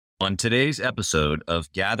On today's episode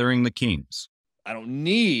of Gathering the Kings. I don't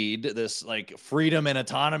need this like freedom and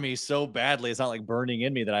autonomy so badly. It's not like burning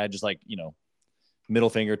in me that I just like,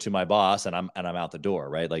 middle finger to my boss and I'm out the door,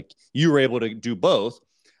 right? Like you were able to do both.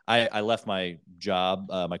 I left my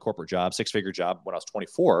job, my corporate job, 6-figure job when I was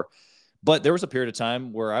 24, but there was a period of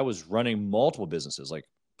time where I was running multiple businesses, like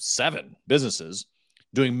 7 businesses,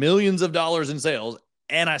 doing millions of dollars in sales,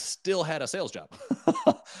 and I still had a sales job.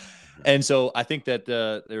 And so I think that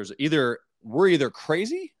we're either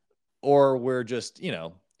crazy or we're just,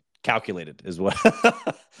 calculated is what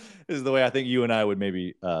is the way I think you and I would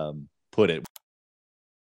maybe put it.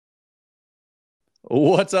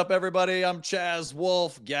 What's up, everybody? I'm Chaz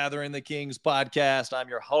Wolf, Gathering the Kings podcast. I'm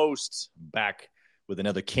your host, back with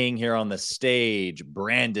another king here on the stage,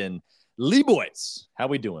 Brandon Leibowitz. How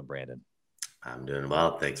we doing, Brandon? I'm doing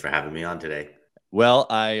well. Thanks for having me on today. Well,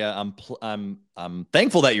 I'm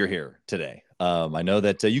thankful that you're here today. I know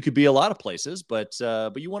that you could be a lot of places, but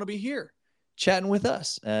you want to be here, chatting with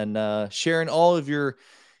us and sharing all of your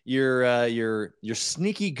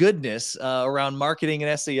sneaky goodness around marketing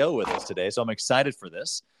and SEO with us today. So I'm excited for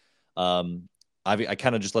this. I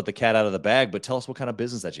kind of just let the cat out of the bag, but tell us what kind of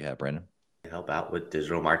business that you have, Brandon. I help out with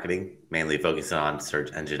digital marketing, mainly focusing on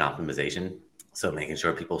search engine optimization. So making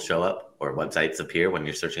sure people show up or websites appear when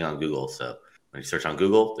you're searching on Google. So when you search on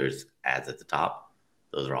Google, there's ads at the top.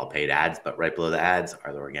 Those are all paid ads, but right below the ads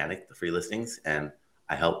are the organic, the free listings. And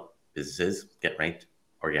I help businesses get ranked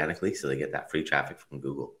organically so they get that free traffic from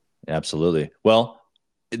Google. Absolutely. Well,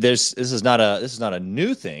 this is not a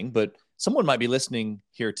new thing, but someone might be listening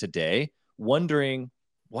here today wondering,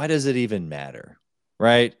 why does it even matter?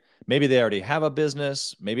 Right? Maybe they already have a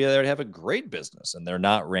business, maybe they already have a great business and they're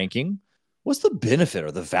not ranking. What's the benefit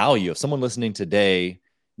or the value of someone listening today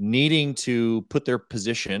needing to put their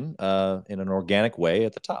position in an organic way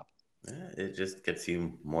at the top? It just gets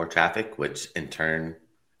you more traffic, which in turn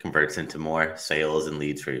converts into more sales and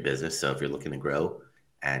leads for your business. So if you're looking to grow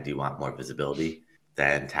and you want more visibility,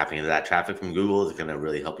 then tapping into that traffic from Google is going to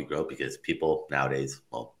really help you grow, because people nowadays,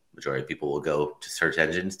 majority of people will go to search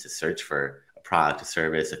engines to search for a product, a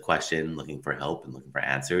service, a question, looking for help and looking for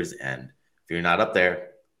answers. And if you're not up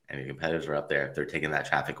there and your competitors are up there, they're taking that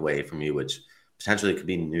traffic away from you, which potentially could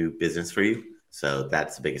be new business for you. So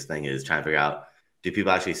that's the biggest thing, is trying to figure out, do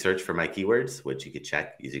people actually search for my keywords, which you could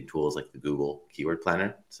check using tools like the Google Keyword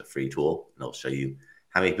Planner. It's a free tool, and it'll show you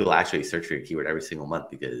how many people actually search for your keyword every single month,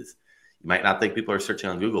 because you might not think people are searching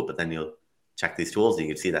on Google, but then you'll check these tools and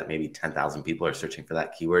you can see that maybe 10,000 people are searching for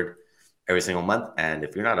that keyword every single month. And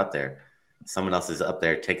if you're not up there, someone else is up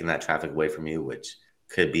there taking that traffic away from you, which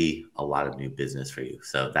could be a lot of new business for you.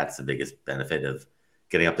 So that's the biggest benefit of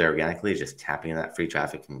getting up there organically, is just tapping in that free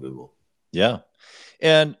traffic from Google. Yeah.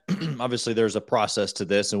 And obviously there's a process to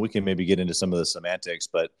this, and we can maybe get into some of the semantics,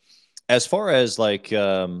 but as far as like,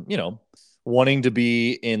 wanting to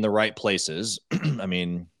be in the right places, I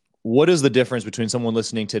mean, what is the difference between someone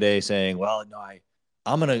listening today saying, well, no,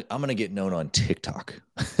 I'm going to get known on TikTok,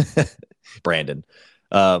 Brandon.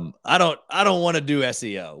 I don't want to do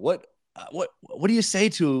SEO. What do you say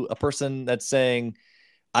to a person that's saying,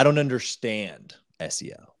 I don't understand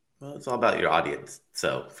SEO? Well, it's all about your audience.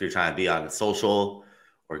 So if you're trying to be on social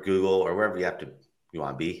or Google or wherever you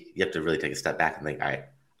want to be, you have to really take a step back and think, all right,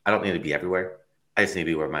 I don't need to be everywhere. I just need to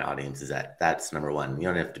be where my audience is at. That's number one. You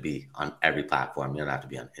don't have to be on every platform. You don't have to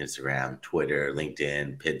be on Instagram, Twitter,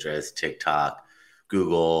 LinkedIn, Pinterest, TikTok,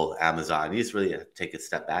 Google, Amazon. You just really have to take a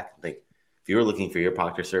step back and think, if you were looking for your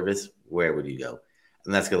product or service, where would you go?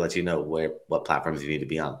 And that's going to let you know what platforms you need to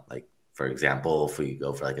be on. Like, for example, if we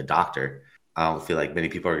go for like a doctor, I don't feel like many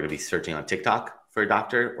people are going to be searching on TikTok for a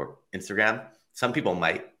doctor or Instagram. Some people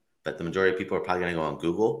might, but the majority of people are probably going to go on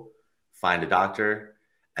Google, find a doctor,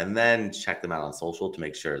 and then check them out on social to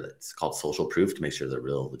make sure that it's called social proof, to make sure they're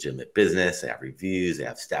real legitimate business. They have reviews, they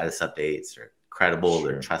have status updates, they're credible,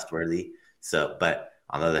 Sure. They're trustworthy. So, but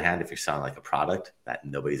on the other hand, if you're selling like a product that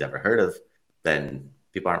nobody's ever heard of, then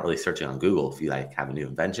people aren't really searching on Google. If you like have a new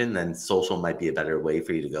invention, then social might be a better way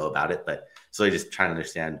for you to go about it. But so you're just trying to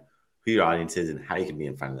understand who your audience is and how you can be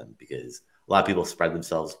in front of them, because a lot of people spread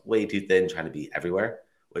themselves way too thin trying to be everywhere,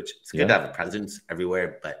 which it's good to have a presence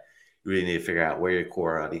everywhere, but you really need to figure out where your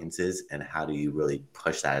core audience is and how do you really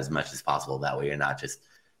push that as much as possible. That way you're not just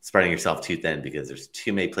spreading yourself too thin, because there's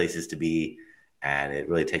too many places to be, and it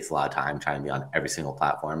really takes a lot of time trying to be on every single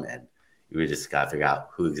platform. And you really just got to figure out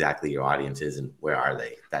who exactly your audience is and where are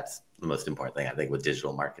they. That's the most important thing, I think, with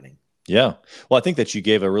digital marketing. Yeah. Well, I think that you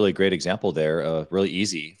gave a really great example there, really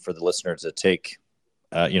easy for the listener to take,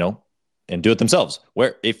 and do it themselves.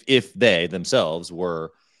 Where if they themselves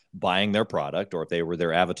were buying their product, or if they were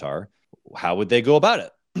their avatar, how would they go about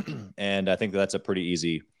it? And I think that's a pretty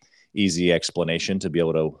easy explanation to be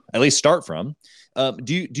able to at least start from.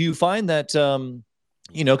 Do you find that,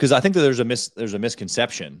 because I think that there's a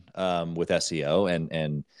misconception with SEO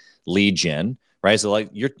and lead gen, right? So like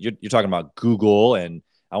you're talking about Google, and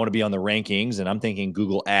I want to be on the rankings, and I'm thinking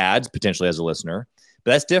Google ads potentially as a listener,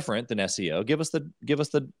 but that's different than SEO.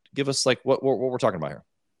 Give us like what we're talking about here.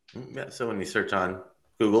 Yeah. So when you search on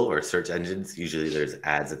Google or search engines, usually there's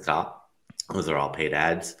ads at the top. Those are all paid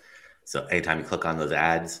ads. So anytime you click on those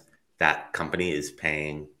ads, that company is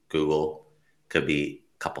paying Google. Could be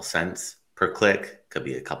a couple cents per click, could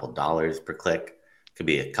be a couple dollars per click, could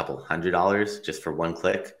be a couple $100 just for one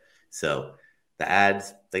click. So the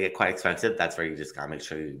ads, they get quite expensive. That's where you just gotta make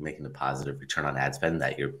sure you're making a positive return on ad spend,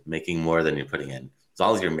 that you're making more than you're putting in. As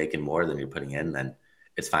long as you're making more than you're putting in, then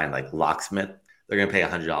it's fine. Like locksmith, they're gonna pay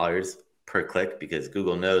 $100 per click because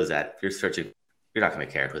Google knows that if you're searching, you're not gonna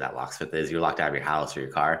care who that locksmith is. You're locked out of your house or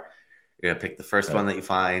your car. You're gonna pick the first one that you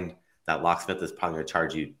find. That locksmith is probably gonna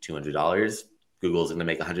charge you $200. Google's going to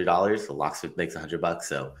make $100. The locksmith makes $100.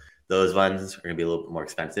 So those ones are going to be a little bit more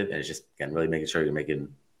expensive. And it's just, again, really making sure you're making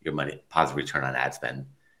your money, positive return on ad spend.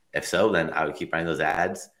 If so, then I would keep running those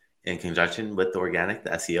ads in conjunction with the organic, the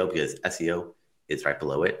SEO, because SEO is right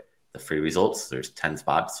below it. The free results, there's 10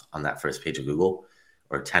 spots on that first page of Google,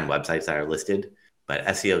 or 10 websites that are listed. But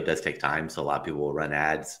SEO does take time. So a lot of people will run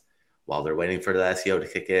ads while they're waiting for the SEO to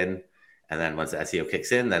kick in. And then once the SEO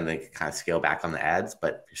kicks in, then they can kind of scale back on the ads.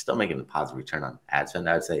 But if you're still making a positive return on ad spend,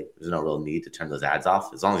 I would say there's no real need to turn those ads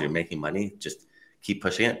off. As long as you're making money, just keep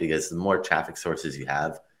pushing it, because the more traffic sources you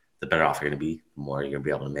have, the better off you're going to be, the more you're going to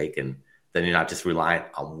be able to make. And then you're not just reliant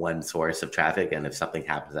on one source of traffic. And if something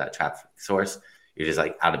happens to that traffic source, you're just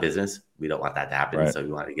like out of business. We don't want that to happen. Right. So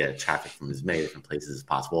we want to get traffic from as many different places as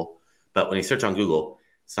possible. But when you search on Google,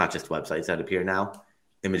 it's not just websites that appear now.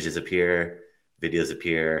 Images appear, videos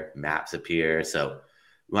appear, maps appear. So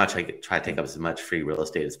we want to try to take up as much free real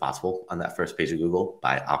estate as possible on that first page of Google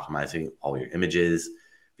by optimizing all your images.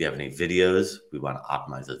 If you have any videos, we want to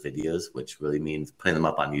optimize those videos, which really means putting them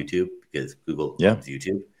up on YouTube, because Google owns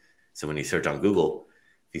YouTube. So when you search on Google,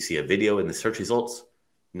 if you see a video in the search results,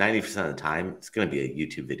 90% of the time, it's going to be a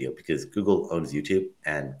YouTube video, because Google owns YouTube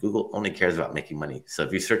and Google only cares about making money. So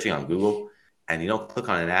if you're searching on Google and you don't click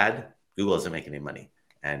on an ad, Google doesn't make any money.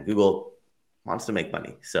 And Google wants to make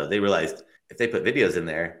money. So they realized if they put videos in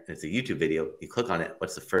there and it's a YouTube video, you click on it,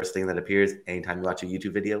 what's the first thing that appears anytime you watch a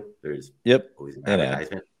YouTube video? There's always an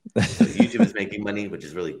advertisement. So YouTube is making money, which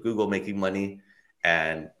is really Google making money.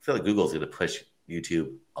 And I feel like Google's going to push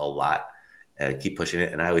YouTube a lot and keep pushing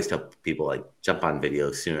it. And I always tell people, like, jump on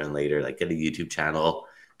videos sooner than later, like get a YouTube channel,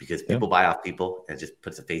 because people buy off people, and it just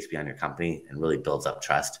puts a face behind your company and really builds up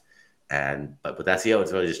trust. But with SEO,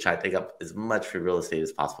 it's really just try to take up as much free real estate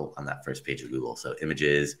as possible on that first page of Google. So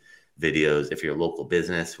images, videos, if you're a local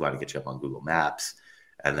business, we want to get you up on Google Maps.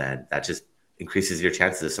 And then that just increases your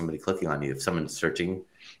chances of somebody clicking on you. If someone's searching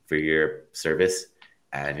for your service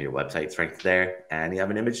and your website's ranked there and you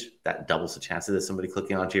have an image, that doubles the chances of somebody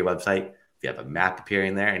clicking onto your website. If you have a map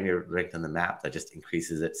appearing there and you're ranked on the map, that just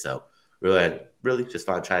increases it. So really just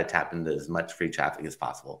want to try to tap into as much free traffic as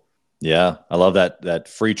possible. Yeah, I love that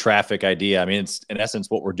free traffic idea. I mean, it's in essence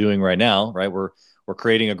what we're doing right now, right? We're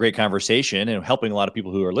creating a great conversation and helping a lot of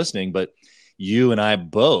people who are listening, but you and I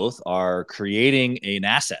both are creating an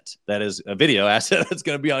asset that is a video asset that's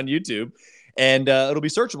going to be on YouTube, and it'll be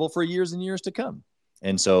searchable for years and years to come.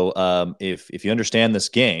 And so if you understand this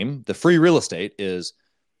game, the free real estate is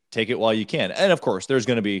take it while you can. And of course, there's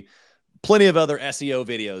going to be plenty of other SEO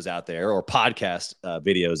videos out there or podcast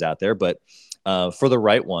videos out there, but for the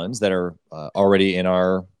right ones that are already in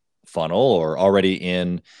our funnel or already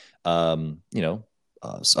in,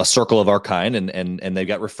 a circle of our kind, and they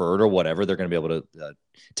got referred or whatever, they're going to be able to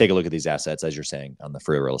take a look at these assets, as you're saying, on the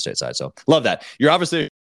free real estate side. So love that. You're obviously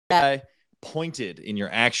pointed in your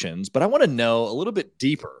actions, but I want to know a little bit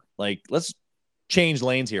deeper. Like, let's change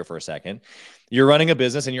lanes here for a second. You're running a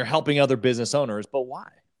business and you're helping other business owners, but why?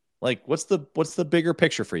 Like, what's the bigger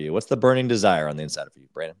picture for you? What's the burning desire on the inside of you,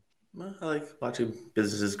 Brandon? Well, I like watching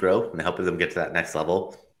businesses grow and helping them get to that next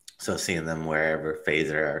level. So seeing them wherever phase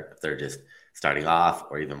they're just starting off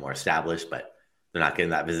or even more established, but they're not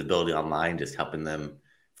getting that visibility online, just helping them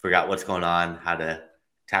figure out what's going on, how to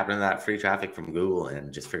tap into that free traffic from Google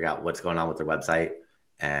and just figure out what's going on with their website,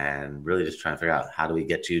 and really just trying to figure out how do we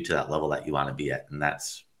get you to that level that you want to be at. And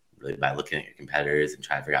that's really by looking at your competitors and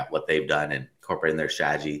trying to figure out what they've done and incorporating their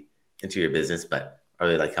strategy into your business, but I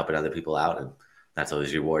really like helping other people out. And that's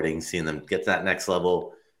always rewarding, seeing them get to that next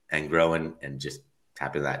level and growing and just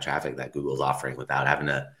tap into that traffic that Google's offering without having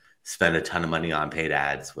to spend a ton of money on paid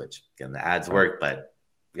ads, which again, the ads work, but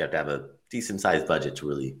you have to have a decent sized budget to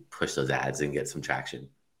really push those ads and get some traction.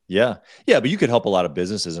 Yeah. Yeah. But you could help a lot of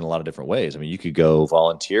businesses in a lot of different ways. I mean, you could go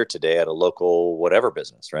volunteer today at a local whatever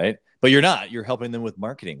business, right? But you're helping them with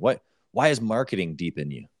marketing. Why is marketing deep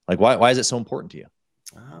in you? Like, why is it so important to you?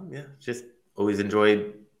 Yeah, just always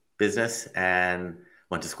enjoyed business and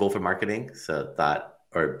went to school for marketing. So thought,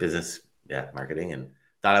 or business, yeah, marketing, and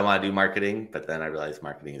thought I want to do marketing. But then I realized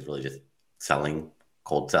marketing is really just selling,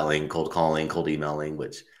 cold calling, cold emailing,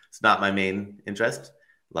 which is not my main interest.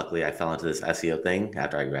 Luckily, I fell into this SEO thing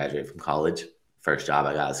after I graduated from college. First job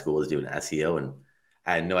I got out of school was doing SEO, and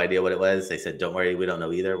I had no idea what it was. They said, "Don't worry, we don't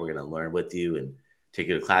know either. We're going to learn with you and take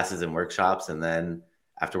you to classes and workshops." And then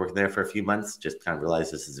after working there for a few months, just kind of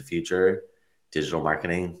realized this is the future, digital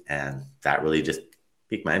marketing. And that really just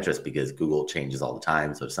piqued my interest because Google changes all the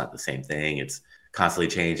time. So it's not the same thing. It's constantly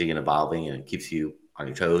changing and evolving, and it keeps you on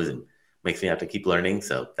your toes and makes me have to keep learning.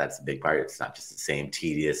 So that's a big part. It's not just the same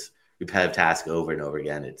tedious, repetitive task over and over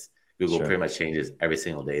again. It's Google pretty much changes every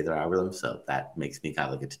single day their algorithm. So that makes me kind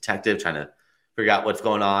of like a detective trying to figure out what's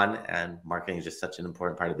going on. And marketing is just such an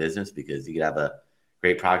important part of business because you could have a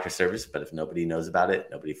great product or service, but if nobody knows about it,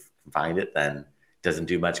 nobody can find it, then it doesn't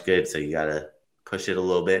do much good. So you got to push it a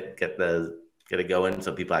little bit, get it going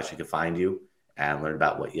so people actually can find you and learn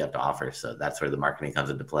about what you have to offer. So that's where the marketing comes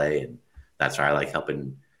into play. And that's where I like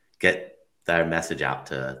helping get their message out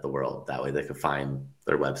to the world. That way they can find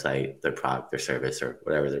their website, their product, their service, or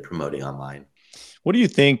whatever they're promoting online. What do you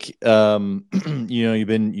think? You've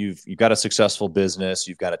got a successful business,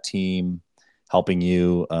 you've got a team helping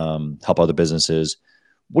you help other businesses.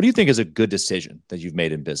 What do you think is a good decision that you've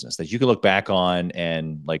made in business that you can look back on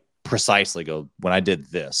and like precisely go, when I did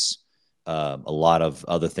this, a lot of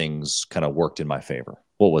other things kind of worked in my favor?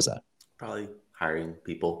 What was that? Probably hiring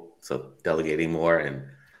people. So delegating more and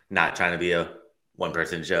not trying to be a one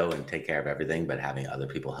person show and take care of everything, but having other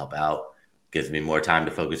people help out gives me more time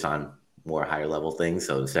to focus on more higher level things.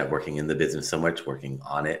 So instead of working in the business so much, working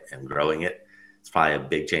on it and growing it, it's probably a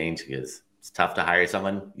big change because it's tough to hire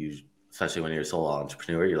someone, especially when you're a sole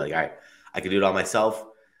entrepreneur. You're like, all right, I can do it all myself.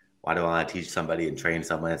 Why do I want to teach somebody and train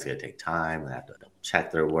someone? It's going to take time. I have to double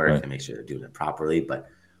check their work and make sure they're doing it properly. But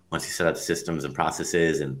once you set up systems and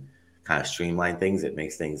processes and kind of streamline things, it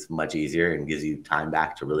makes things much easier and gives you time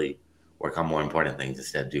back to really work on more important things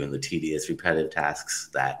instead of doing the tedious, repetitive tasks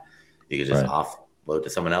that you could just offload to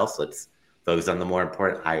someone else. Let's focus on the more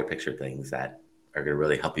important, higher picture things that are going to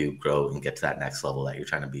really help you grow and get to that next level that you're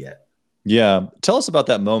trying to be at. Yeah. Tell us about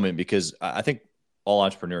that moment, because I think all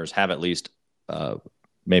entrepreneurs have at least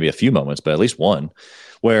maybe a few moments, but at least one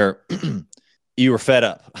where you were fed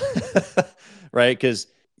up, right? Because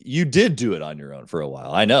you did do it on your own for a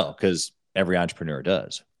while. I know, because every entrepreneur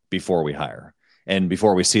does before we hire and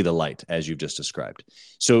before we see the light, as you've just described.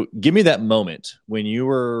 So give me that moment when you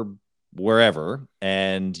were wherever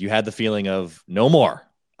and you had the feeling of no more.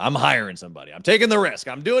 I'm hiring somebody. I'm taking the risk.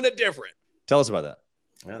 I'm doing it different. Tell us about that.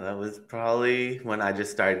 Well, that was probably when I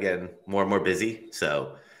just started getting more and more busy.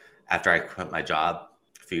 So after I quit my job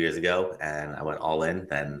a few years ago and I went all in,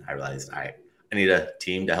 then I realized, all right, I need a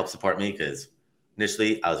team to help support me, because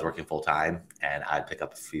initially I was working full time and I'd pick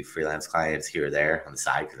up a few freelance clients here or there on the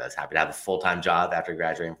side because I was happy to have a full-time job after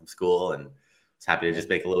graduating from school and was happy to just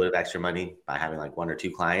make a little bit of extra money by having like one or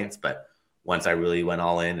two clients. But once I really went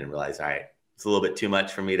all in and realized, all right, it's a little bit too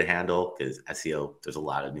much for me to handle because SEO, there's a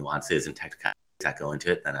lot of nuances and technicalities that go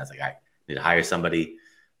into it. Then I was like, I need to hire somebody,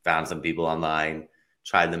 found some people online,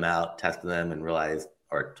 tried them out, tested them, and realized,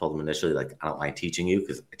 or told them initially, like, I don't mind teaching you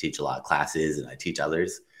because I teach a lot of classes and I teach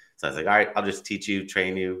others. So I was like, all right, I'll just teach you,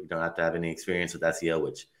 train you. You don't have to have any experience with SEO,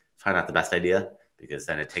 which is probably not the best idea because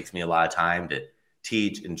then it takes me a lot of time to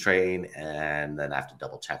teach and train, and then I have to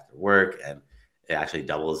double check their work, and it actually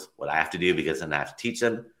doubles what I have to do because then I have to teach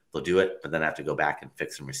them. They'll do it, but then I have to go back and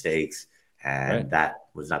fix some mistakes, and that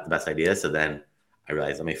was not the best idea. So then I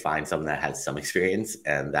realized, let me find someone that has some experience,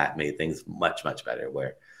 and that made things much, much better,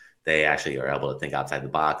 where they actually are able to think outside the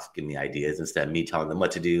box, give me ideas instead of me telling them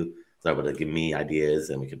what to do. They're able to give me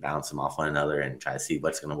ideas, and we can bounce them off one another and try to see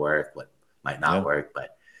what's going to work, what might not work, but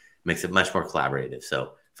it makes it much more collaborative.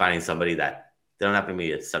 So finding somebody that they don't have to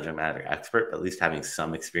be a subject matter expert, but at least having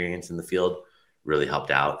some experience in the field really helped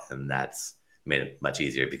out. And that's made it much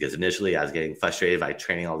easier because initially I was getting frustrated by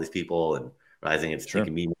training all these people and realizing it's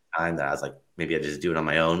taking me time that I was like, maybe I just do it on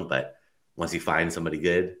my own. But once you find somebody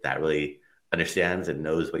good that really understands and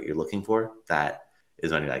knows what you're looking for, that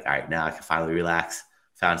is when you're like, all right, now I can finally relax.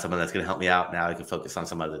 Found someone that's going to help me out. Now I can focus on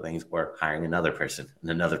some other things, or hiring another person and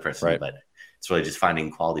another person. Right. But it's really just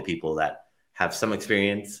finding quality people that have some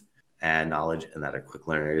experience and knowledge and that are quick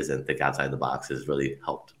learners and think outside the box has really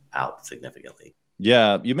helped out significantly.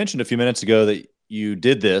 Yeah. You mentioned a few minutes ago that you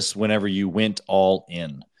did this whenever you went all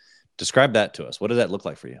in. Describe that to us. What does that look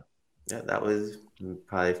like for you? Yeah, that was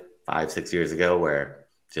probably 5, 6 years ago where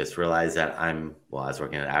just realized that I was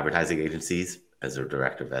working at advertising agencies as a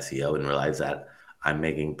director of SEO and realized that I'm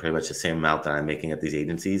making pretty much the same amount that I'm making at these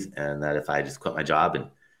agencies. And that if I just quit my job and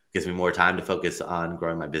gives me more time to focus on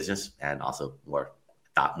growing my business and also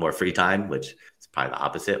more free time, which is probably the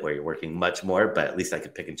opposite where you're working much more, but at least I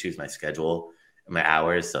could pick and choose my schedule and my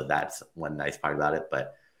hours. So that's one nice part about it.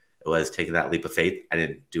 But it was taking that leap of faith. I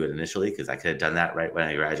didn't do it initially because I could have done that right when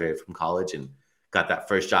I graduated from college and got that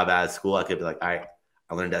first job out of school. I could be like, all right,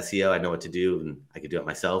 I learned SEO. I know what to do and I could do it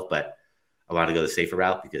myself. But I wanted to go the safer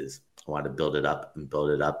route because I wanted to build it up and build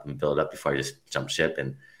it up and build it up before I just jumped ship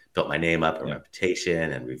and built my name up and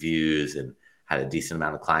reputation and reviews and had a decent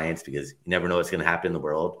amount of clients because you never know what's going to happen in the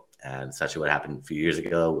world. And especially what happened a few years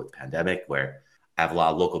ago with the pandemic where I have a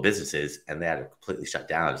lot of local businesses and they had to completely shut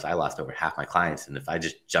down. So I lost over half my clients. And if I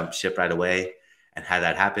just jumped ship right away and had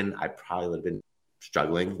that happen, I probably would have been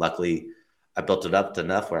struggling. Luckily, I built it up to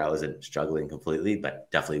enough where I wasn't struggling completely,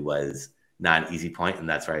 but definitely was not an easy point. And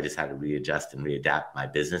that's where I just had to readjust and readapt my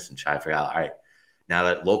business and try to figure out, all right, now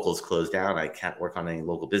that locals closed down, I can't work on any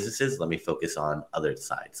local businesses. Let me focus on other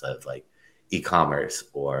sides of like e-commerce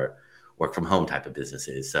or work from home type of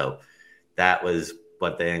businesses. So that was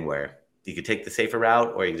one thing where you could take the safer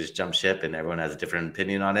route or you could just jump ship and everyone has a different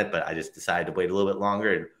opinion on it. But I just decided to wait a little bit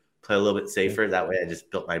longer and play a little bit safer. That way I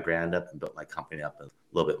just built my brand up and built my company up a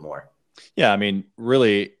little bit more. Yeah. I mean,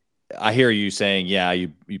 really, I hear you saying, yeah,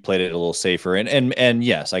 you played it a little safer and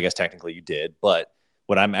yes, I guess technically you did. But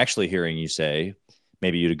what I'm actually hearing you say,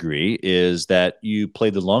 maybe you'd agree, is that you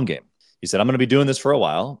played the long game. You said, I'm going to be doing this for a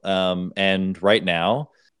while. And right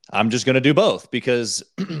now I'm just going to do both because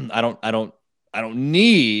I don't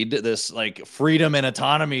need this like freedom and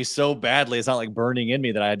autonomy so badly. It's not like burning in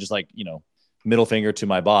me that I just like, middle finger to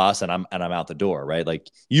my boss and I'm out the door, right? Like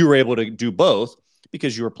you were able to do both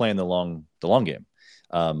because you were playing the long game,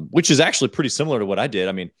 which is actually pretty similar to what I did.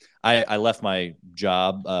 I mean, I left my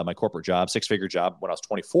job, my corporate job, 6-figure job when I was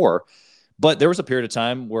 24, but there was a period of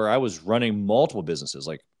time where I was running multiple businesses,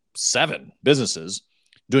 like 7 businesses,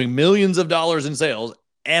 doing millions of dollars in sales,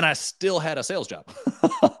 and I still had a sales job.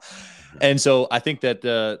 And so I think that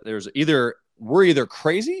we're either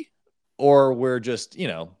crazy or we're just,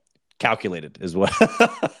 calculated is what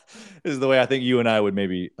is the way I think you and I would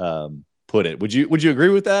maybe put it. Would you agree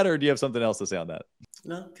with that, or do you have something else to say on that?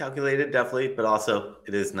 No, calculated definitely, but also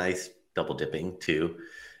it is nice double dipping too,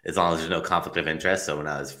 as long as there's no conflict of interest. So when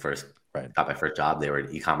I was got my first job, they were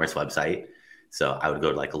an e-commerce website. So I would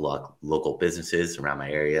go to like local businesses around my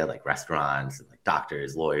area, like restaurants and like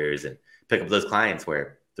doctors, lawyers, and pick up those clients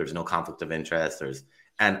where there's no conflict of interest.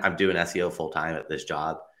 And I'm doing SEO full time at this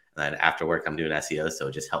job. And then after work, I'm doing SEO. So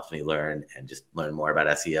it just helps me learn more about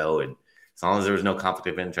SEO. And as long as there was no conflict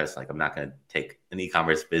of interest, like I'm not going to take an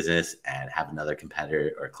e-commerce business and have another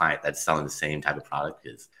competitor or client that's selling the same type of product,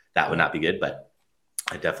 because that would not be good. But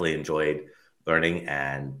I definitely enjoyed learning.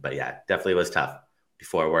 But yeah, definitely was tough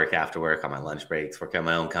before work, after work, on my lunch breaks, working on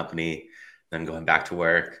my own company, then going back to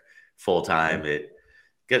work full time. It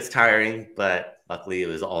gets tiring, but luckily it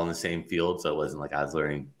was all in the same field. So it wasn't like I was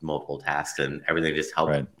learning multiple tasks, and everything just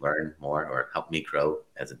helped learn more or help me grow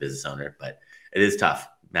as a business owner. But it is tough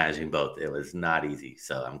managing both. It was not easy.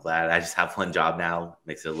 So I'm glad I just have one job now.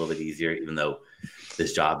 Makes it a little bit easier, even though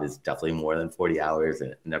this job is definitely more than 40 hours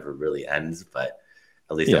and it never really ends. But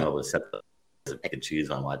at least I'm able to set I can choose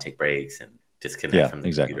when I want to take breaks and disconnect from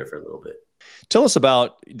the computer for a little bit. Tell us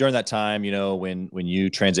about during that time, when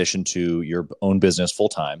you transitioned to your own business full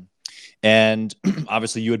time, and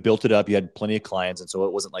obviously you had built it up, you had plenty of clients. And so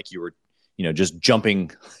it wasn't like you were, just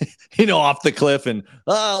jumping, off the cliff and,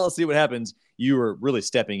 let's see what happens. You were really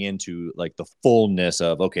stepping into like the fullness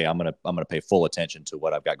of, okay, I'm going to pay full attention to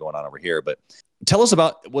what I've got going on over here. But tell us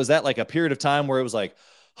about, was that like a period of time where it was like,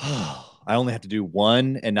 oh, I only have to do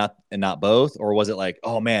one and not both? Or was it like,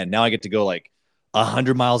 oh man, now I get to go like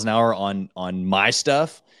 100 miles an hour on my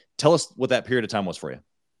stuff? Tell us what that period of time was for you.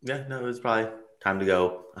 Yeah, no, it was probably time to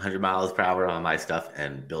go 100 miles per hour on my stuff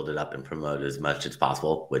and build it up and promote as much as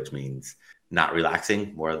possible, which means not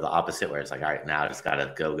relaxing, more of the opposite, where it's like, all right, now I just got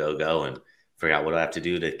to go and figure out what I have to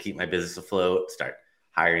do to keep my business afloat, start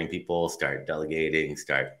hiring people, start delegating,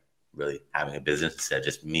 start really having a business instead of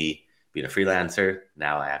just me being a freelancer.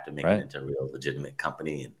 Now I have to make it into a real legitimate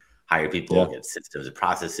company and hire people, get systems and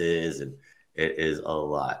processes. And it is a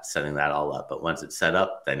lot setting that all up. But once it's set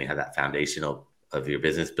up, then you have that foundation of your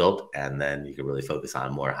business built, and then you can really focus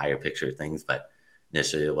on more higher picture things. But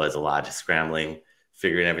initially it was a lot of just scrambling,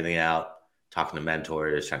 figuring everything out, talking to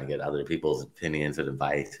mentors, trying to get other people's opinions and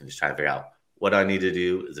advice, and just trying to figure out what I need to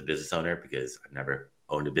do as a business owner, because I've never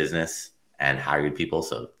owned a business and hired people.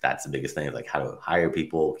 So that's the biggest thing, is like how to hire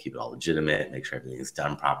people, keep it all legitimate, make sure everything's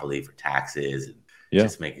done properly for taxes, and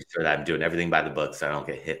just making sure that I'm doing everything by the book so I don't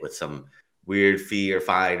get hit with some weird fee or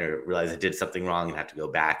fine, or realize I did something wrong and have to go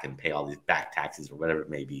back and pay all these back taxes or whatever it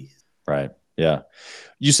may be. Right. Yeah.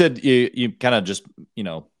 You said you kind of just,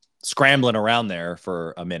 scrambling around there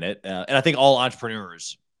for a minute. And I think all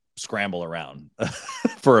entrepreneurs scramble around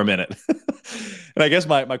for a minute. And I guess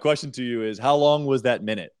my question to you is, how long was that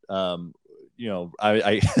minute? I'm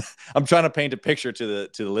trying to paint a picture to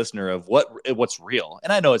the listener of what's real.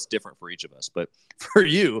 And I know it's different for each of us, but for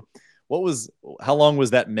you, how long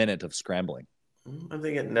was that minute of scrambling? I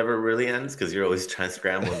think it never really ends, because you're always trying to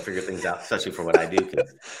scramble and figure things out, especially for what I do,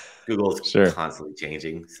 because Google's constantly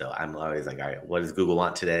changing. So I'm always like, all right, what does Google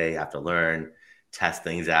want today? I have to learn, test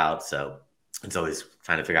things out. So it's always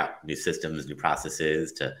trying to figure out new systems, new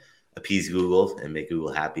processes to appease Google and make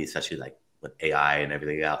Google happy, especially like with AI and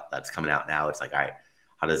everything else that's coming out now. It's like, all right,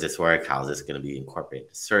 how does this work? How is this going to be incorporated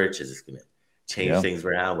into search? Is this going to change things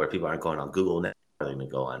around where people aren't going on Google now? They're going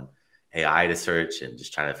to go on AI to search, and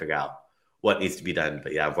just trying to figure out what needs to be done.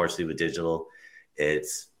 But yeah, unfortunately with digital, there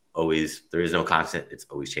is no constant. It's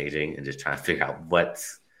always changing, and just trying to figure out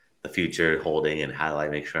what's the future holding and how do I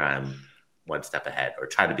make sure I'm one step ahead, or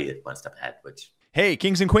try to be one step ahead, Hey,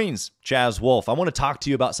 Kings and Queens, Chaz Wolf. I want to talk to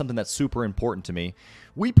you about something that's super important to me.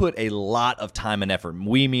 We put a lot of time and effort,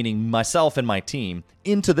 we meaning myself and my team,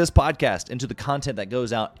 into this podcast, into the content that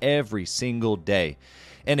goes out every single day.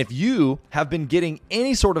 And if you have been getting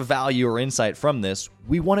any sort of value or insight from this,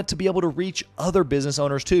 we want it to be able to reach other business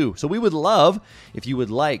owners too. So we would love if you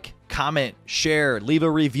would like, comment, share, leave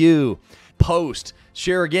a review, post,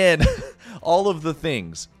 share again, all of the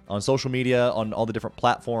things on social media, on all the different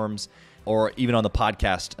platforms, or even on the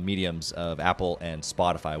podcast mediums of Apple and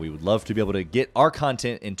Spotify. We would love to be able to get our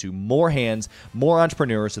content into more hands, more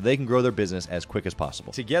entrepreneurs, so they can grow their business as quick as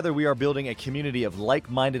possible. Together, we are building a community of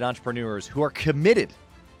like-minded entrepreneurs who are committed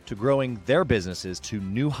to growing their businesses to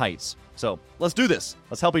new heights. So let's do this.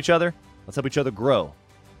 Let's help each other. Let's help each other grow.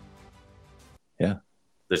 Yeah.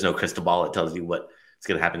 There's no crystal ball that tells you what's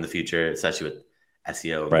going to happen in the future, especially with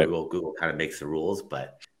SEO and Google. Google kind of makes the rules,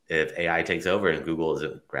 but if AI takes over and Google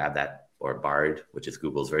doesn't grab that, or Bard, which is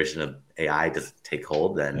Google's version of AI, doesn't take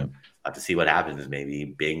hold, then we'll have to see what happens. Maybe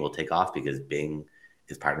Bing will take off, because Bing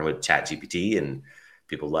is partnered with ChatGPT, and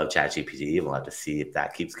people love ChatGPT, and we'll have to see if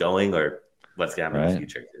that keeps going or what's going to happen in the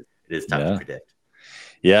future. It is tough to predict.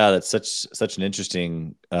 Yeah, that's such an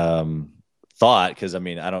interesting thought, because I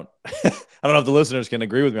mean, I don't know if the listeners can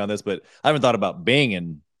agree with me on this, but I haven't thought about Bing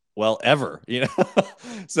in ever.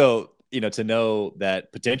 So to know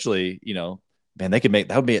that potentially, man, they could make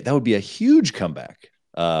that would be a huge comeback.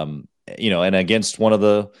 And against one of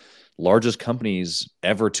the largest companies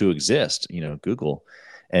ever to exist, Google.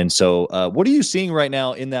 And so, what are you seeing right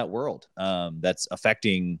now in that world that's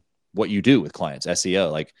affecting what you do with clients,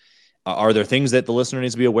 SEO? Like, are there things that the listener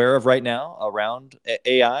needs to be aware of right now around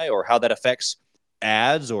AI, or how that affects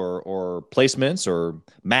ads or placements or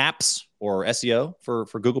maps or SEO for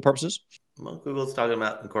Google purposes? Well, Google's talking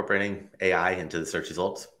about incorporating AI into the search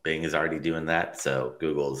results. Bing is already doing that. So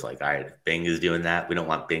Google's like, all right, if Bing is doing that, we don't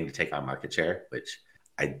want Bing to take on market share, which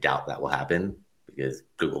I doubt that will happen, because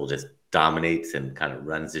Google just dominates and kind of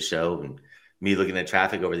runs the show. And me looking at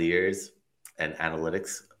traffic over the years and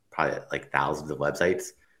analytics, probably like thousands of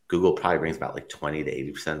websites, Google probably brings about like 20 to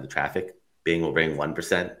 80% of the traffic. Bing will bring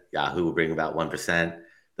 1%. Yahoo will bring about 1%.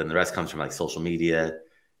 Then the rest comes from like social media,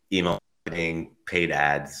 email marketing, paid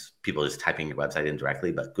ads, people just typing your website in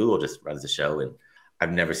directly. But Google just runs the show. And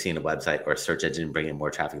I've never seen a website or a search engine bring in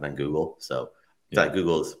more traffic than Google. So I feel like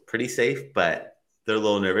Google's pretty safe, but they're a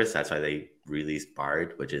little nervous. That's why they released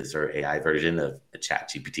Bard, which is their AI version of a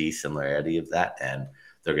ChatGPT similarity of that. And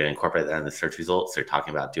they're going to incorporate that in the search results. They're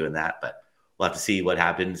talking about doing that, but we'll have to see what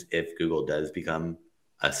happens if Google does become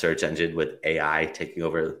a search engine with AI taking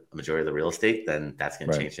over a majority of the real estate. Then that's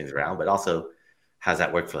going to change things around. But also, how does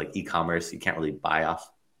that work for like e-commerce? You can't really buy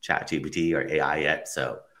off ChatGPT or AI yet.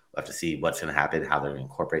 So we'll have to see what's going to happen, how they're going to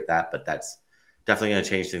incorporate that. But that's definitely going to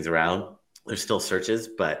change things around. There's still searches,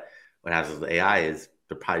 but what happens with AI is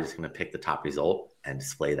they're probably just going to pick the top result and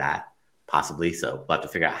display that, possibly. So we'll have to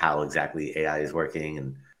figure out how exactly AI is working.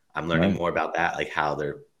 And I'm learning more about that, like how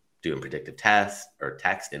they're doing predictive tests or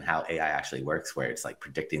text, and how AI actually works, where it's like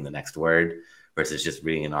predicting the next word versus just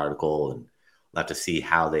reading an article. And we'll have to see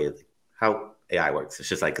how AI works. It's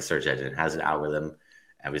just like a search engine. It has an algorithm,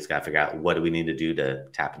 and we just got to figure out what do we need to do to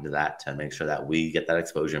tap into that to make sure that we get that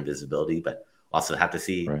exposure and visibility. But also have to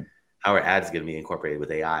see how are ads going to be incorporated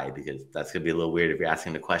with AI? Because that's going to be a little weird if you're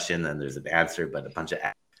asking a question and there's an answer, but a bunch of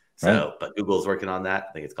ads. So, but Google's working on that.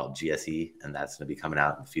 I think it's called GSE, and that's going to be coming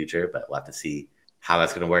out in the future. But we'll have to see how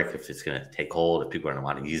that's going to work, if it's going to take hold, if people are going to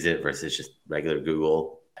want to use it versus just regular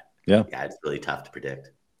Google. Yeah, it's really tough to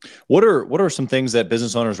predict. What are some things that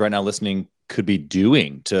business owners right now listening could be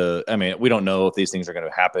doing to, I mean, we don't know if these things are going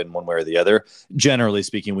to happen one way or the other. Generally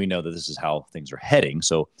speaking, we know that this is how things are heading.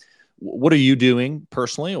 So what are you doing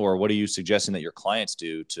personally, or what are you suggesting that your clients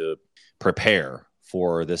do to prepare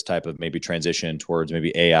for this type of maybe transition towards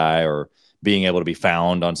maybe AI, or being able to be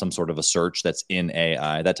found on some sort of a search that's in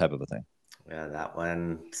AI, that type of a thing? Yeah, that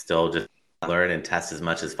one still just learn and test as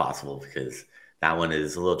much as possible, because that one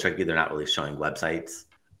is a little tricky. They're not really showing websites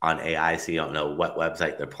on AI, so you don't know what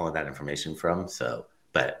website they're pulling that information from. So,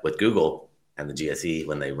 but with Google and the GSE,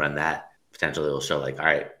 when they run that, potentially it'll show like, all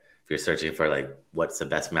right, if you're searching for like what's the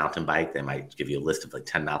best mountain bike, they might give you a list of like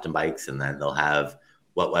 10 mountain bikes, and then they'll have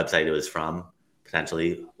what website it was from.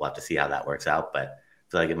 Potentially, we'll have to see how that works out. But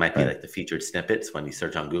I feel like it might be like the featured snippets when you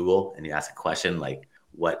search on Google and you ask a question like,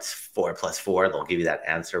 what's 4 + 4? They'll give you that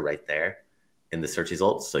answer right there in the search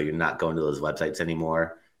results. So you're not going to those websites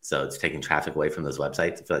anymore. So it's taking traffic away from those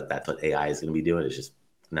websites. I feel like that's what AI is going to be doing. It's just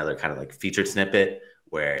another kind of like featured snippet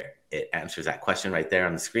where it answers that question right there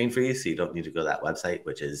on the screen for you. So you don't need to go to that website,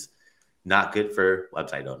 which is not good for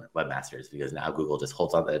website owner, webmasters, because now Google just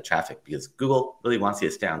holds on to the traffic, because Google really wants you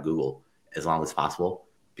to stay on Google as long as possible,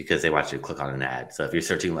 because they want you to click on an ad. So if you're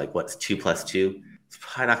searching like what's 2 + 2, it's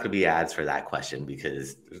probably not going to be ads for that question,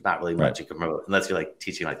 because there's not really much you can promote unless you're like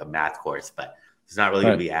teaching like a math course, but there's not really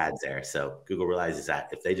going to be ads there. So Google realizes that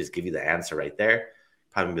if they just give you the answer right there,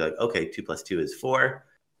 probably be like, okay, 2 + 2 is 4.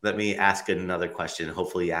 Let me ask another question.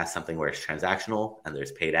 Hopefully you ask something where it's transactional and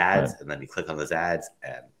there's paid ads, and then you click on those ads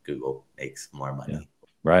and Google makes more money. Yeah.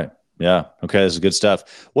 Right. Yeah. Okay. This is good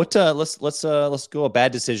stuff. What, let's go a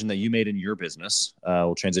bad decision that you made in your business.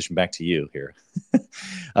 We'll transition back to you here.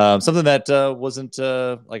 Something that wasn't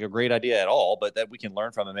like a great idea at all, but that we can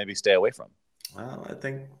learn from and maybe stay away from.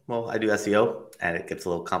 Well, I do SEO, and it gets a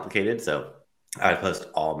little complicated. So I post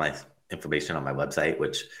all my information on my website,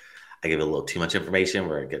 which I give a little too much information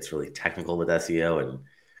where it gets really technical with SEO and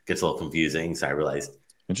gets a little confusing. So I realized,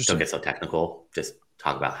 don't get so technical. Just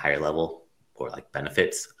talk about higher level or like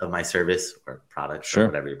benefits of my service or products or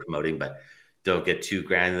whatever you're promoting, but don't get too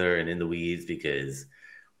granular and in the weeds, because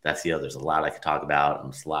that's there's a lot I could talk about,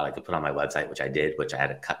 and there's a lot I could put on my website, which I did, which I had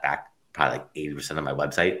to cut back probably like 80% of my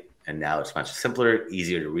website. And now it's much simpler,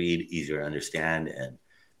 easier to read, easier to understand. And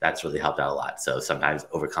that's really helped out a lot. So sometimes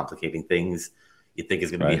overcomplicating things you think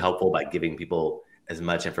is going to be helpful by giving people as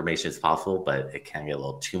much information as possible, but it can get a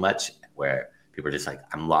little too much where people are just like,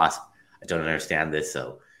 I'm lost, I don't understand this.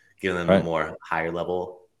 So giving them a more higher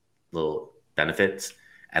level little benefits,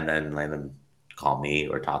 and then letting them call me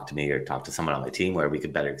or talk to someone on my team where we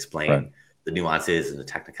could better explain the nuances and the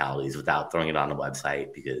technicalities without throwing it on the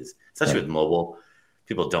website, because especially with mobile,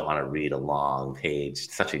 people don't want to read a long page,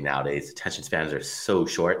 especially nowadays. Attention spans are so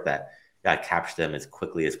short that you got to capture them as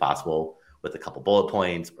quickly as possible with a couple bullet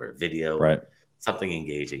points or a video, something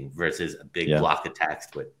engaging, versus a big block of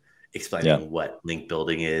text with explaining what link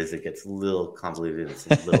building is. It gets a little convoluted. It's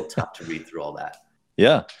a little tough to read through all that.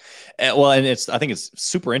 Yeah. And, well, and I think it's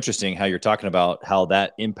super interesting how you're talking about how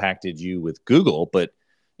that impacted you with Google, but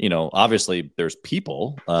obviously there's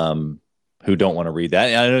people who don't want to read that.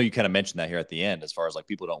 And I know you kind of mentioned that here at the end, as far as like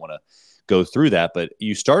people don't want to go through that, but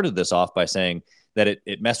you started this off by saying that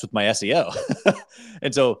it messed with my SEO.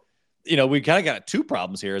 And so, we kind of got two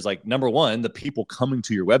problems here. Is like, number one, the people coming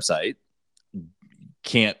to your website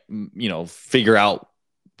can't, figure out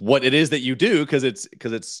what it is that you do, because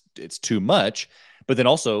it's too much. But then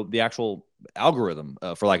also the actual algorithm,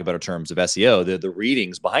 for lack of better terms, of SEO, the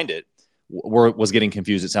readings behind it was getting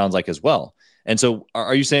confused, it sounds like, as well. And so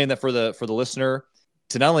are you saying that for the listener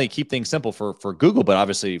to not only keep things simple for Google, but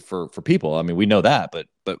obviously for people? I mean, we know that,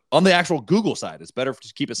 but on the actual Google side, it's better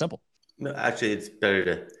to keep it simple. No, actually, it's better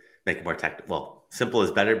to make it more technical. Well, simple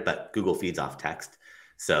is better, but Google feeds off text.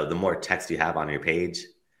 So the more text you have on your page,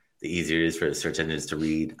 the easier it is for the search engines to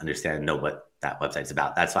read, understand, and know what that website's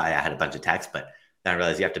about. That's why I had a bunch of text, but then I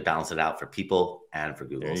realized you have to balance it out for people and for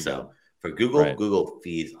Google. So for Google, Google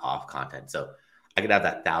feeds off content. So I could have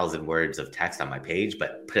that 1,000 words of text on my page,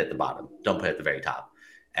 but put it at the bottom. Don't put it at the very top.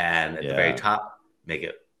 And at the very top,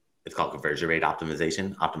 it's called conversion rate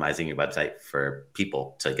optimization, optimizing your website for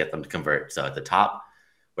people to get them to convert. So at the top,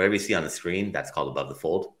 whatever you see on the screen, that's called above the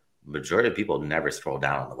fold. Majority of people never scroll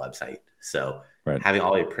down on the website. So having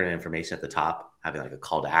all your pertinent information at the top, having like a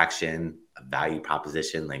call to action, a value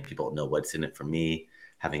proposition, like people know what's in it for me,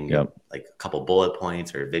 having Yep. like a couple bullet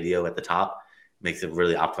points or a video at the top makes it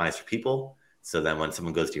really optimized for people. So then when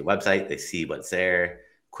someone goes to your website, they see what's there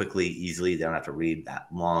quickly, easily. They don't have to read that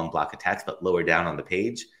long block of text, but lower down on the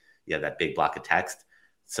page, you have that big block of text.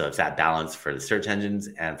 So it's that balance for the search engines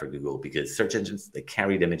and for Google, because search engines, they can't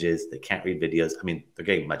read images, they can't read videos. I mean, they're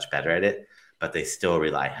getting much better at it, but they still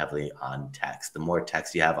rely heavily on text. The more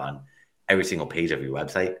text you have on every single page of your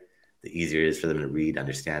website, the easier it is for them to read,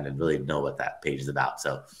 understand, and really know what that page is about.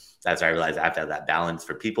 So that's why I realized I have to have that balance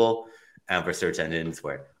for people and for search engines,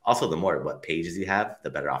 where also the more what pages you have, the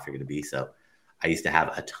better off you're going to be. So I used to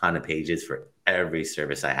have a ton of pages for every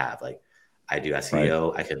service I have. Like I do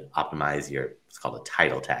SEO, I could optimize it's called a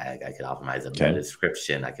title tag. I could optimize a meta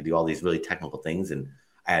description. I could do all these really technical things. And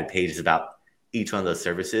I had pages about each one of those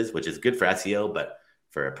services, which is good for SEO, but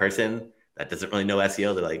for a person that doesn't really know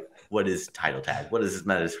SEO, they're like, what is title tag? What is this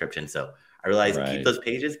meta description? So I realized keep those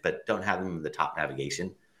pages, but don't have them in the top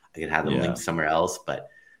navigation. I can have them linked somewhere else, but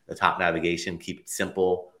the top navigation, keep it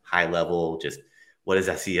simple, high level, just what is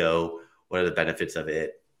SEO? What are the benefits of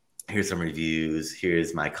it? Here's some reviews.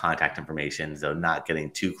 Here's my contact information. So not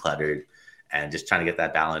getting too cluttered and just trying to get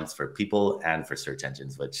that balance for people and for search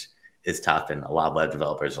engines, which is tough. And a lot of web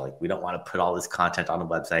developers are like, we don't want to put all this content on the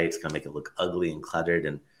website. It's going to make it look ugly and cluttered.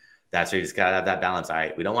 And that's where you just got to have that balance. All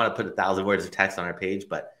right, we don't want to put 1,000 words of text on our page,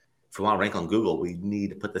 but if we want to rank on Google, we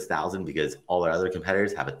need to put this 1,000 because all our other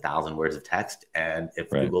competitors have 1,000 words of text. And if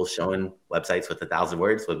Google's showing websites with 1,000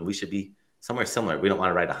 words, well, we should be somewhere similar. We don't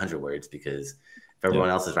want to write 100 words because if everyone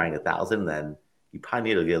else is writing 1,000, then you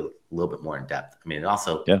probably need to get a little bit more in depth. I mean, it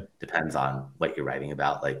also depends on what you're writing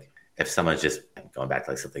about. Like if someone's just going back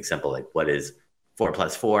to like something simple, like what is 4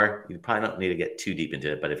 plus 4, you probably don't need to get too deep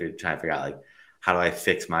into it. But if you're trying to figure out like, how do I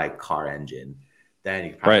fix my car engine? Then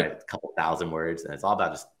you can probably write a couple thousand words, and it's all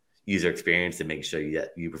about just user experience and making sure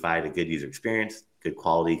you provide a good user experience, good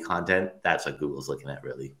quality content. That's what Google's looking at,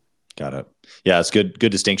 really. Got it. Yeah, it's good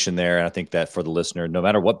distinction there. And I think that for the listener, no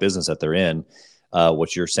matter what business that they're in,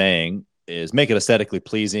 what you're saying is make it aesthetically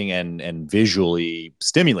pleasing and visually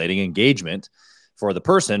stimulating engagement for the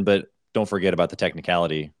person, but don't forget about the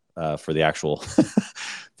technicality for the actual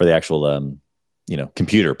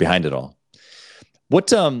computer behind it all.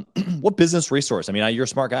 What business resource? I mean, you're a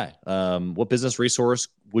smart guy. What business resource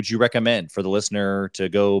would you recommend for the listener to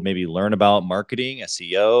go maybe learn about marketing,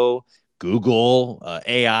 SEO, Google,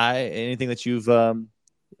 AI, anything that you've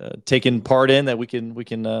taken part in that we can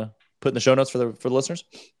put in the show notes for the listeners?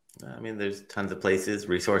 I mean, there's tons of places,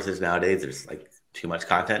 resources nowadays. There's like too much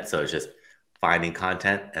content, so it's just finding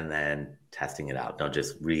content and then testing it out. Don't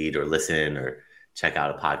just read or listen or check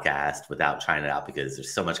out a podcast without trying it out, because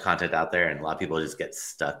there's so much content out there and a lot of people just get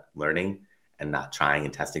stuck learning and not trying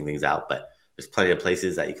and testing things out. But there's plenty of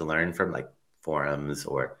places that you can learn from, like forums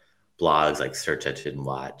or blogs like Search Engine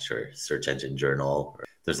Watch or Search Engine Journal.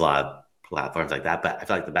 There's a lot of platforms like that, but I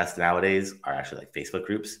feel like the best nowadays are actually like Facebook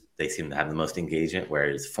groups. They seem to have the most engagement,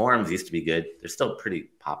 whereas forums used to be good. They're still pretty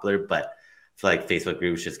popular, but I feel like Facebook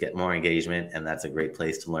groups just get more engagement, and that's a great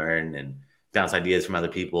place to learn and bounce ideas from other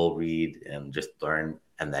people, read and just learn,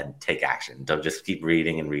 and then take action. Don't just keep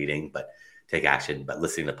reading and reading, but take action. But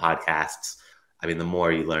listening to podcasts, I mean, the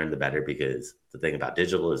more you learn, the better, because the thing about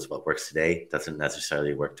digital is what works today doesn't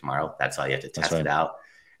necessarily work tomorrow. That's why you have to test it out.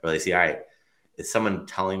 Really see, all right, is someone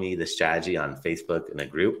telling me the strategy on Facebook in a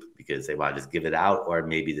group because they want to just give it out, or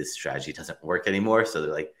maybe this strategy doesn't work anymore. So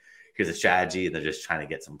they're like, here's a strategy, and they're just trying to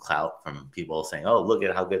get some clout from people saying, oh, look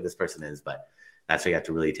at how good this person is. But that's why you have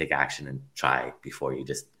to really take action and try before you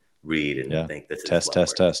just read and think this is test.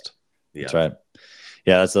 Yeah. That's right.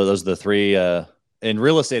 Yeah, those are the three. In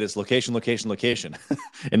real estate, it's location.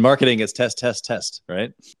 In marketing, it's test,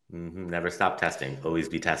 right? Mm-hmm. Never stop testing. Always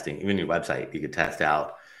be testing. Even your website, you could test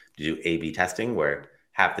out. Do A/B testing, where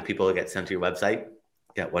half the people that get sent to your website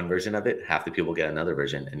get one version of it, half the people get another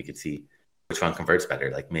version, and you can see which one converts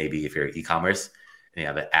better. Like maybe if you're e-commerce and you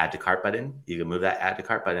have an add to cart button, you can move that add to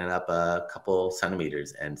cart button up a couple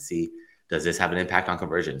centimeters and see, does this have an impact on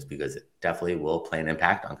conversions? Because it definitely will play an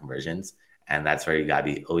impact on conversions. And that's where you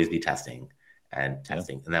gotta always be testing. And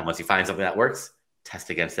testing. And then once you find something that works, test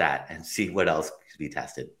against that and see what else could be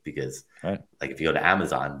tested. Because like if you go to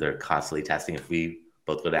Amazon, they're constantly testing. If we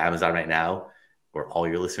both go to Amazon right now, or all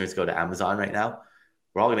your listeners go to Amazon right now,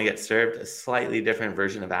 we're all going to get served a slightly different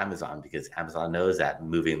version of Amazon, because Amazon knows that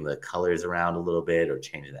moving the colors around a little bit or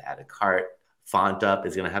changing the added cart font up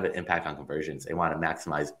is going to have an impact on conversions. They want to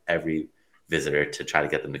maximize every visitor to try to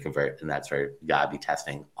get them to convert. And that's where you got to be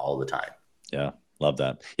testing all the time. Yeah. Love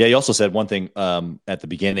that. Yeah. You also said one thing at the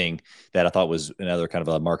beginning that I thought was another kind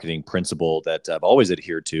of a marketing principle that I've always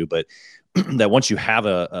adhered to, but that once you have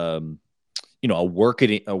a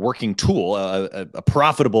working tool, a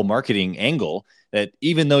profitable marketing angle, that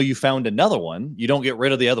even though you found another one, you don't get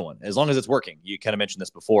rid of the other one as long as it's working. You kind of mentioned this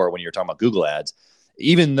before when you were talking about Google ads.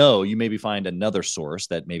 Even though you maybe find another source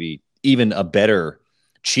that maybe even a better,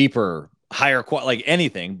 cheaper, higher quality, like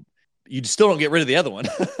anything, you still don't get rid of the other one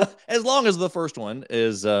as long as the first one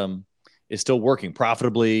is still working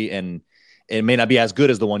profitably, and it may not be as good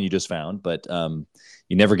as the one you just found, but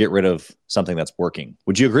you never get rid of something that's working.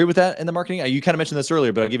 Would you agree with that in the marketing? You kind of mentioned this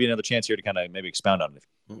earlier, but I'll give you another chance here to kind of maybe expound on it.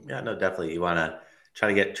 Yeah, no, definitely. You want to try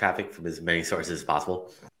to get traffic from as many sources as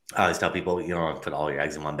possible. I always tell people, you don't want to put all your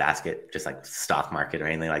eggs in one basket, just like stock market or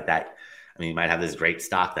anything like that. I mean, you might have this great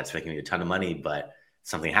stock that's making you a ton of money, but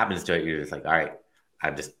something happens to it, you're just like, all right,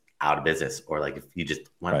 I'm just out of business. Or like if you just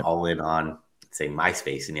went all in on, say,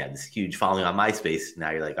 MySpace, and you had this huge following on MySpace,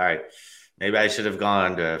 now you're like, all right, maybe I should have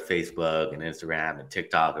gone to Facebook and Instagram and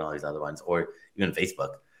TikTok and all these other ones, or even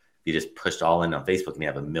Facebook. If you just pushed all in on Facebook and you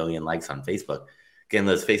have 1 million likes on Facebook, getting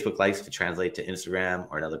those Facebook likes to translate to Instagram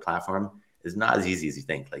or another platform is not as easy as you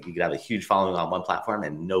think. Like you could have a huge following on one platform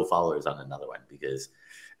and no followers on another one, because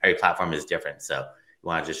every platform is different. So you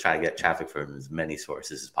want to just try to get traffic from as many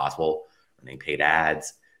sources as possible, running paid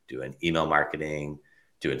ads, doing email marketing,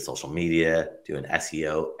 doing social media, doing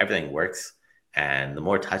SEO, everything works. And the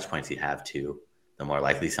more touch points you have too, the more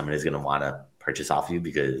likely someone is going to want to purchase off you,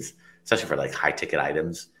 because especially for like high ticket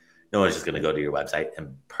items, no one's just going to go to your website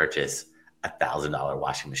and purchase $1,000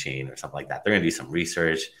 washing machine or something like that. They're going to do some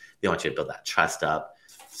research. They want you to build that trust up.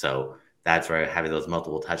 So that's where having those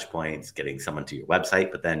multiple touch points, getting someone to your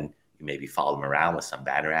website, but then you maybe follow them around with some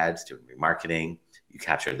banner ads, doing remarketing. You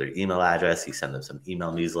capture their email address, you send them some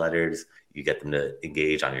email newsletters, you get them to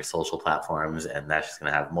engage on your social platforms, and that's just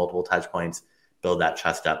going to have multiple touch points, build that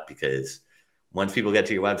trust up, because once people get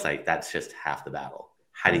to your website, that's just half the battle.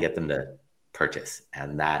 How do you get them to purchase?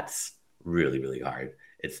 And that's really, really hard.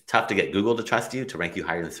 It's tough to get Google to trust you, to rank you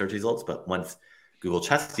higher in the search results, but once Google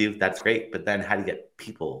trusts you, that's great. But then how do you get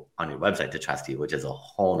people on your website to trust you, which is a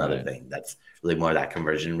whole nother thing. That's really more of that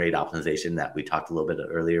conversion rate optimization that we talked a little bit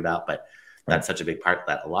earlier about. But that's such a big part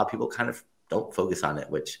that a lot of people kind of don't focus on it,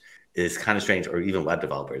 which is kind of strange. Or even web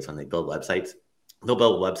developers, when they build websites, they'll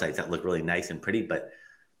build websites that look really nice and pretty, but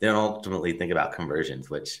they don't ultimately think about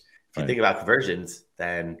conversions, which if you think about conversions,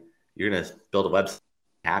 then you're going to build a website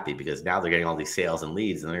happy, because now they're getting all these sales and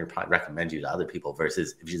leads, and they're going to probably recommend you to other people,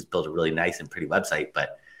 versus if you just build a really nice and pretty website,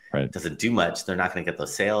 but it doesn't do much, they're not going to get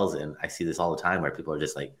those sales. And I see this all the time where people are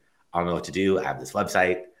just like, I don't know what to do. I have this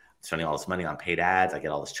website, I'm spending all this money on paid ads, I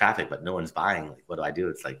get all this traffic, but no one's buying. Like, what do I do?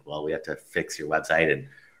 It's like, well, we have to fix your website and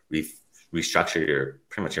restructure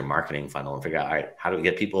pretty much your marketing funnel and figure out, all right, how do we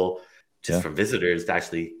get people just from visitors to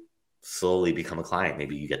actually slowly become a client?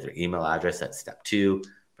 Maybe you get their email address, that's step 2.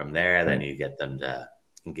 From there, then you get them to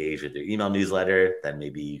engage with your email newsletter. Then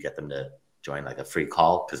maybe you get them to join like a free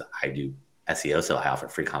call, because I do SEO, so I offer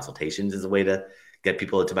free consultations as a way to get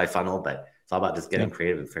people into my funnel. But it's all about just getting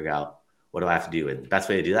creative and figure out, what do I have to do? And the best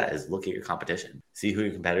way to do that is look at your competition, see who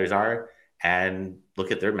your competitors are, and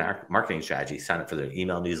look at their marketing strategy. Sign up for their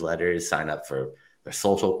email newsletters, sign up for their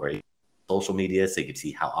social media, so you can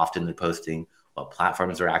see how often they're posting, what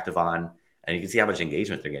platforms they're active on, and you can see how much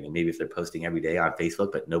engagement they're getting. Maybe if they're posting every day on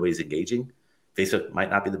Facebook, but nobody's engaging, Facebook might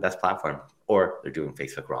not be the best platform, or they're doing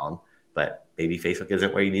Facebook wrong. But maybe Facebook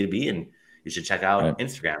isn't where you need to be, and you should check out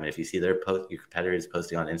Instagram. And if you see your competitors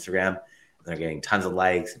posting on Instagram, and they're getting tons of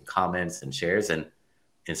likes and comments and shares, and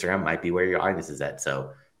Instagram might be where your audience is at.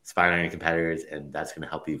 So spy on your competitors, and that's going to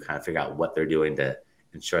help you kind of figure out what they're doing to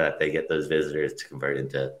ensure that they get those visitors to convert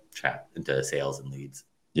into sales and leads.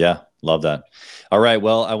 Yeah, love that. All right.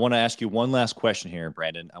 Well, I want to ask you one last question here,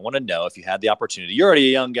 Brandon. I want to know, if you had the opportunity, you're already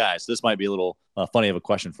a young guy, so this might be a little funny of a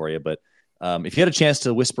question for you, but if you had a chance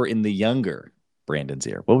to whisper in the younger Brandon's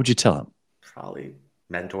ear, what would you tell him? Probably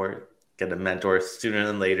get a mentor sooner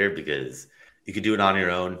than later, because you could do it on your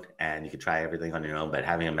own and you could try everything on your own, but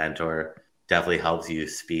having a mentor definitely helps you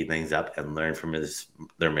speed things up and learn from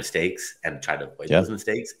their mistakes and try to avoid those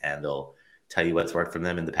mistakes. And they'll tell you what's worked from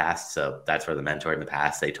them in the past. So that's where the mentor in the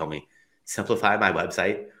past, they told me, simplify my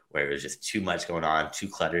website, where it was just too much going on, too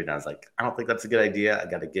cluttered. And I was like, I don't think that's a good idea. I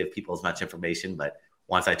got to give people as much information. But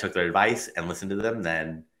once I took their advice and listened to them,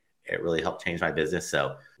 then it really helped change my business.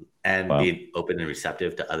 So, and being open and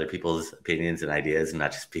receptive to other people's opinions and ideas, and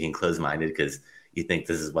not just being closed-minded because you think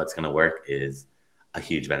this is what's going to work, is a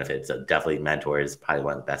huge benefit. So definitely mentor is probably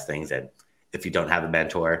one of the best things. And if you don't have a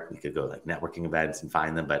mentor, you could go like networking events and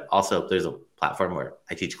find them. But also there's a platform where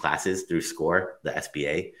I teach classes through SCORE, the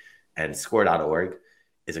SBA, and score.org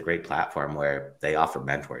is a great platform where they offer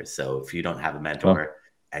mentors. So if you don't have a mentor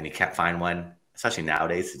and you can't find one, especially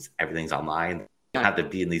nowadays, since everything's online. You don't have to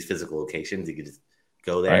be in these physical locations. You can just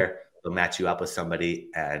go there, right. They'll match you up with somebody,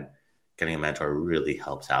 and getting a mentor really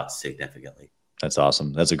helps out significantly. That's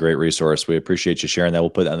awesome. That's a great resource. We appreciate you sharing that. We'll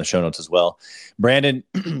put that in the show notes as well. Brandon,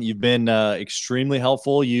 you've been extremely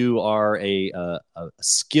helpful. You are a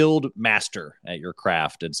skilled master at your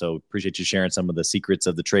craft. And so appreciate you sharing some of the secrets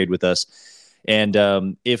of the trade with us. And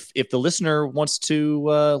if the listener wants to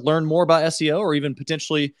learn more about SEO, or even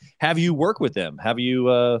potentially have you work with them, have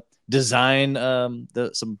you design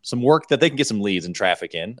some work that they can get some leads and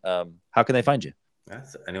traffic in, how can they find you? Yeah,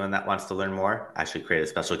 so anyone that wants to learn more, I actually create a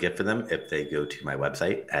special gift for them if they go to my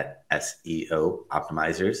website at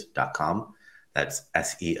SEOoptimizers.com. That's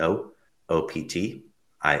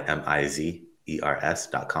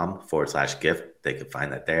SEOoptimizers.com/gift. They can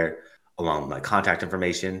find that there, along with my contact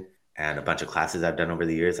information and a bunch of classes I've done over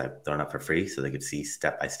the years. I've thrown up for free so they could see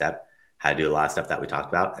step by step how to do a lot of stuff that we talked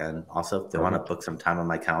about. And also, if they want to book some time on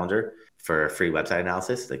my calendar for a free website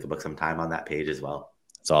analysis, they can book some time on that page as well.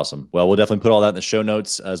 That's awesome. Well, we'll definitely put all that in the show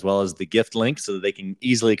notes, as well as the gift link, so that they can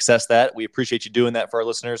easily access that. We appreciate you doing that for our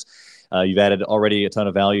listeners. You've added already a ton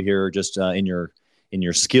of value here just in your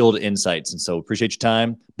skilled insights. And so appreciate your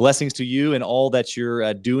time. Blessings to you and all that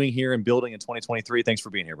you're doing here and building in 2023. Thanks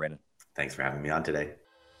for being here, Brandon. Thanks for having me on today.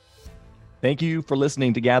 Thank you for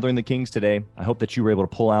listening to Gathering the Kings today. I hope that you were able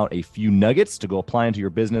to pull out a few nuggets to go apply into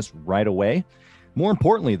your business right away. More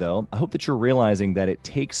importantly, though, I hope that you're realizing that it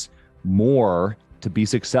takes more to be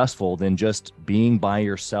successful than just being by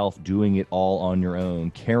yourself, doing it all on your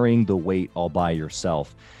own, carrying the weight all by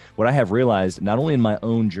yourself. What I have realized, not only in my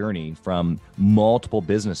own journey from multiple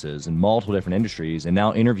businesses and multiple different industries, and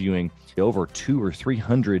now interviewing over 200 or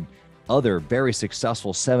 300 other very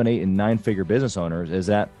successful 7, 8, and 9-figure business owners, is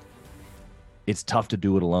that it's tough to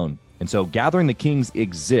do it alone. And so Gathering the Kings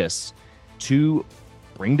exists to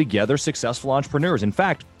bring together successful entrepreneurs. In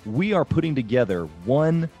fact, we are putting together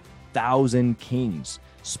 1,000 kings,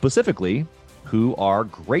 specifically who are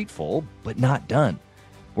grateful but not done.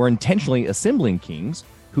 We're intentionally assembling kings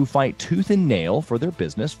who fight tooth and nail for their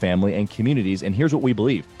business, family, and communities. And here's what we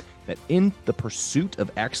believe, that in the pursuit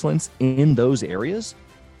of excellence in those areas,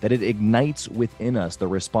 that it ignites within us the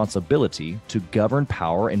responsibility to govern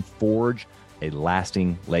power and forge a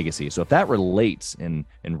lasting legacy. So if that relates and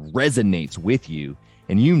resonates with you,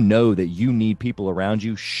 and you know that you need people around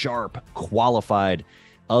you, sharp, qualified,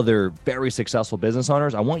 other very successful business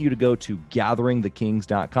owners, I want you to go to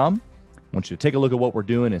gatheringthekings.com. I want you to take a look at what we're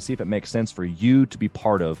doing and see if it makes sense for you to be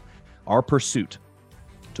part of our pursuit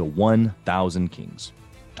to 1,000 kings.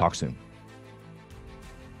 Talk soon.